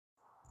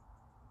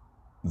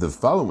The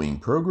following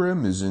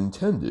program is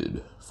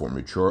intended for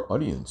mature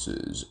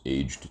audiences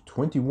aged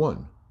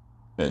 21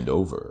 and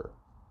over.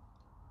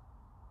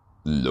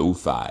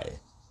 Lo-fi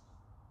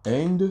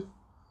and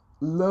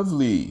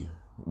lovely.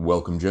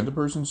 Welcome,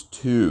 gentlepersons,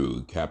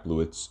 to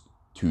Kaplowitz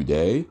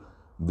Today,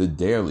 the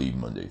daily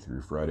Monday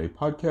through Friday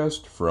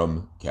podcast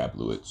from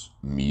Kaplowitz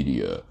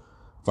Media.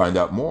 Find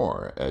out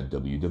more at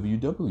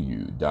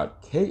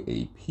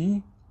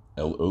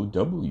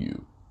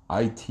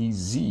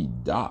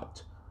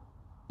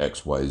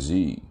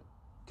www.kaplowitz.xyz.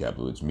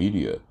 Kaplowitz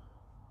Media,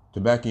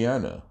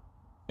 Tabacchiana,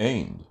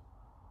 and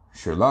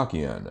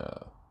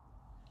Sherlockiana.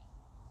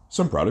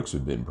 Some products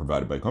have been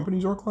provided by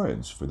companies or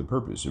clients for the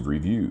purpose of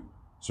review.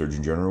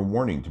 Surgeon General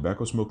warning: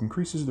 tobacco smoke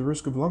increases the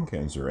risk of lung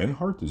cancer and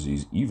heart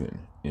disease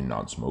even in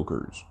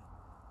non-smokers.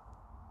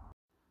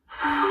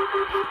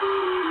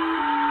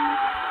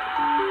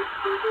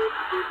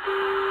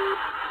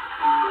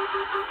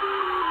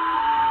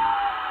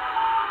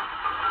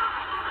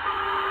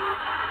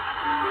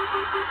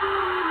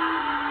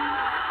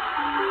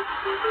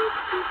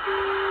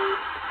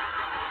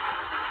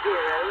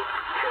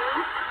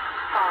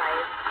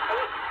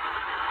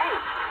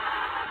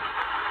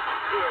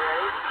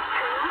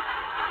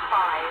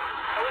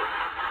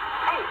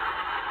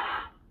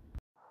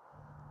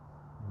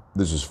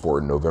 This is for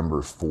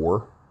November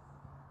 4,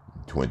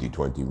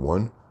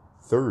 2021,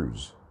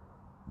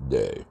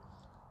 Thursday.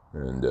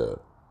 And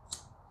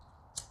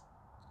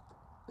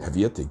have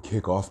yet to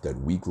kick off that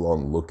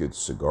week-long look at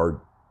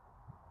cigar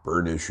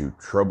burn issue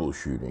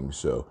troubleshooting,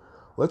 so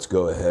let's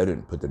go ahead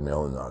and put the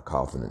nail in that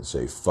coffin and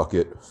say, fuck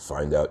it,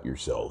 find out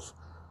yourself.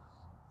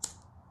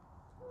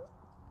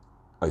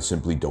 I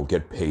simply don't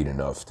get paid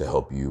enough to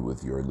help you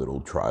with your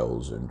little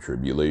trials and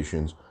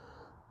tribulations.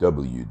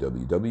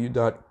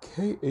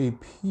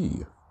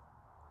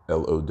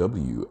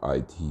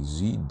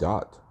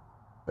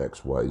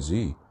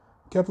 www.kaplowitz.xyz.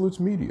 Kaplowitz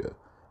Media.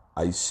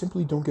 I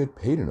simply don't get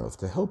paid enough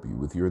to help you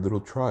with your little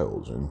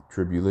trials and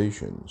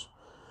tribulations.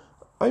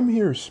 I'm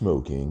here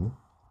smoking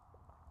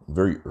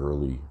very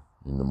early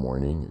in the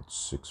morning. It's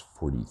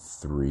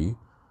 6:43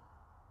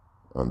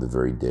 on the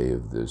very day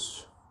of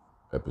this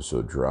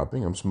episode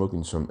dropping. I'm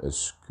smoking some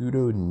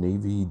Escudo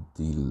Navy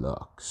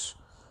Deluxe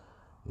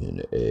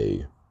in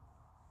a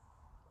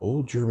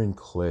Old German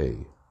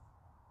Clay,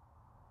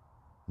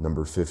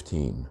 number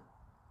 15.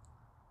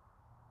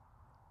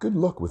 Good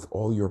luck with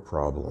all your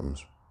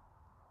problems.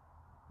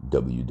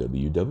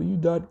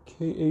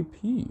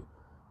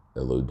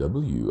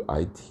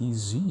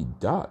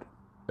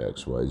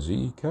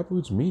 www.kaplowitz.xyz.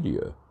 Kaplowitz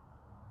Media.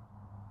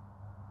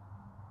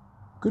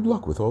 Good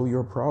luck with all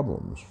your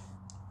problems.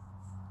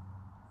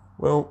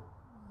 Well,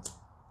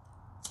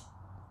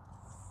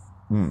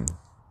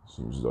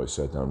 seems as though I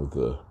sat down with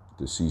the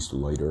deceased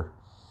lighter.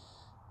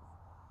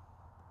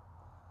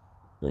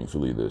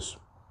 Thankfully, this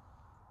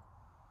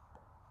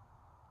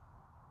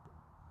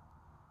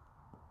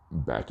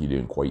backy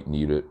didn't quite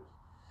need it.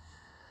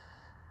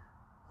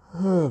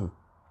 The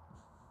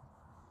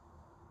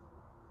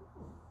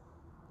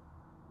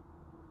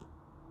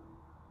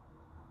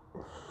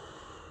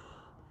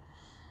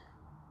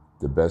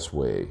best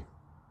way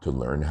to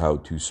learn how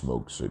to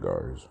smoke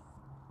cigars,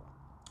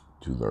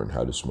 to learn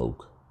how to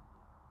smoke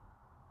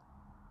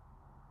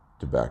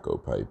tobacco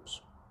pipe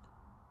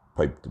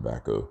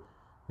tobacco,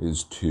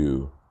 is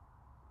to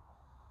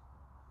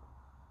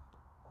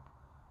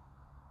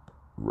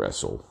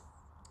wrestle.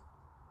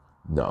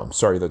 No, I'm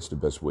sorry, that's the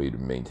best way to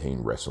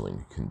maintain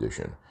wrestling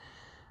condition.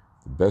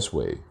 The best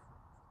way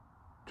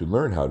to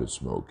learn how to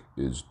smoke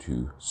is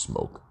to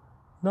smoke,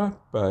 not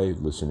by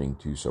listening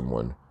to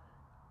someone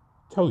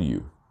tell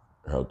you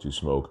how to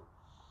smoke,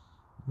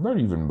 not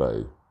even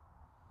by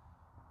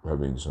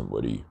having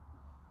somebody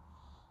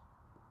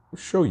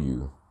show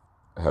you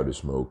how to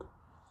smoke.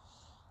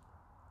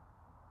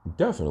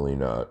 Definitely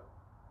not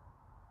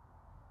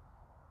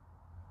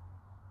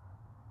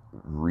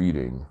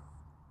reading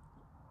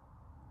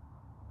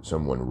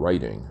someone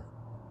writing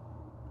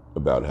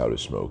about how to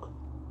smoke.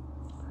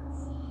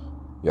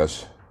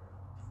 Yes,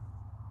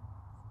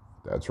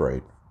 that's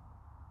right.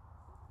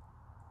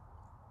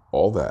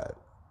 All that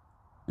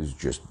is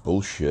just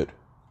bullshit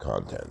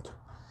content.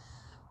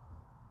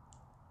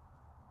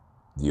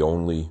 The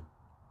only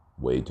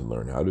way to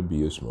learn how to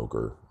be a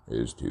smoker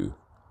is to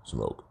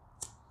smoke.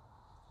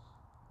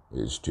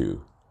 Is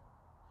to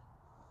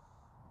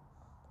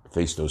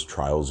face those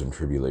trials and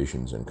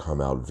tribulations and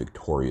come out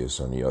victorious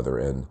on the other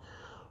end,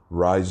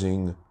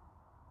 rising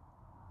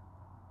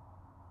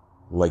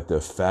like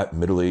the fat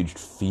middle-aged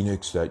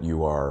phoenix that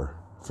you are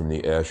from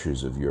the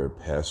ashes of your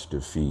past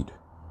defeat.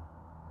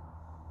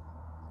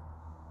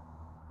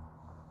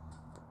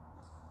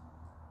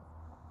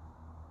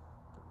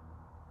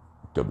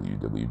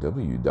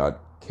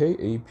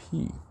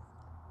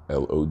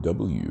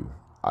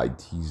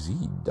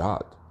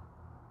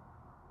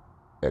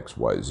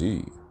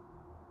 www.kaplowitz.xyz.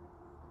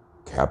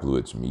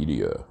 Kaplowitz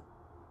Media.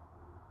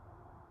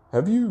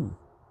 Have you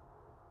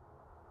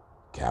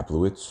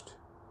Kaplowitzed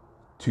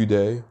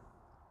today?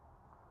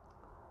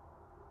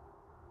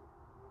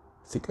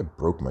 think I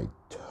broke my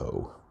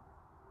toe.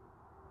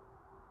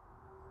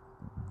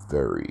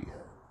 Very.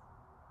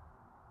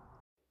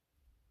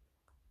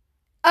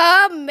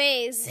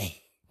 Amazing.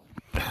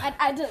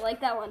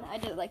 I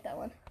did like that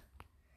one.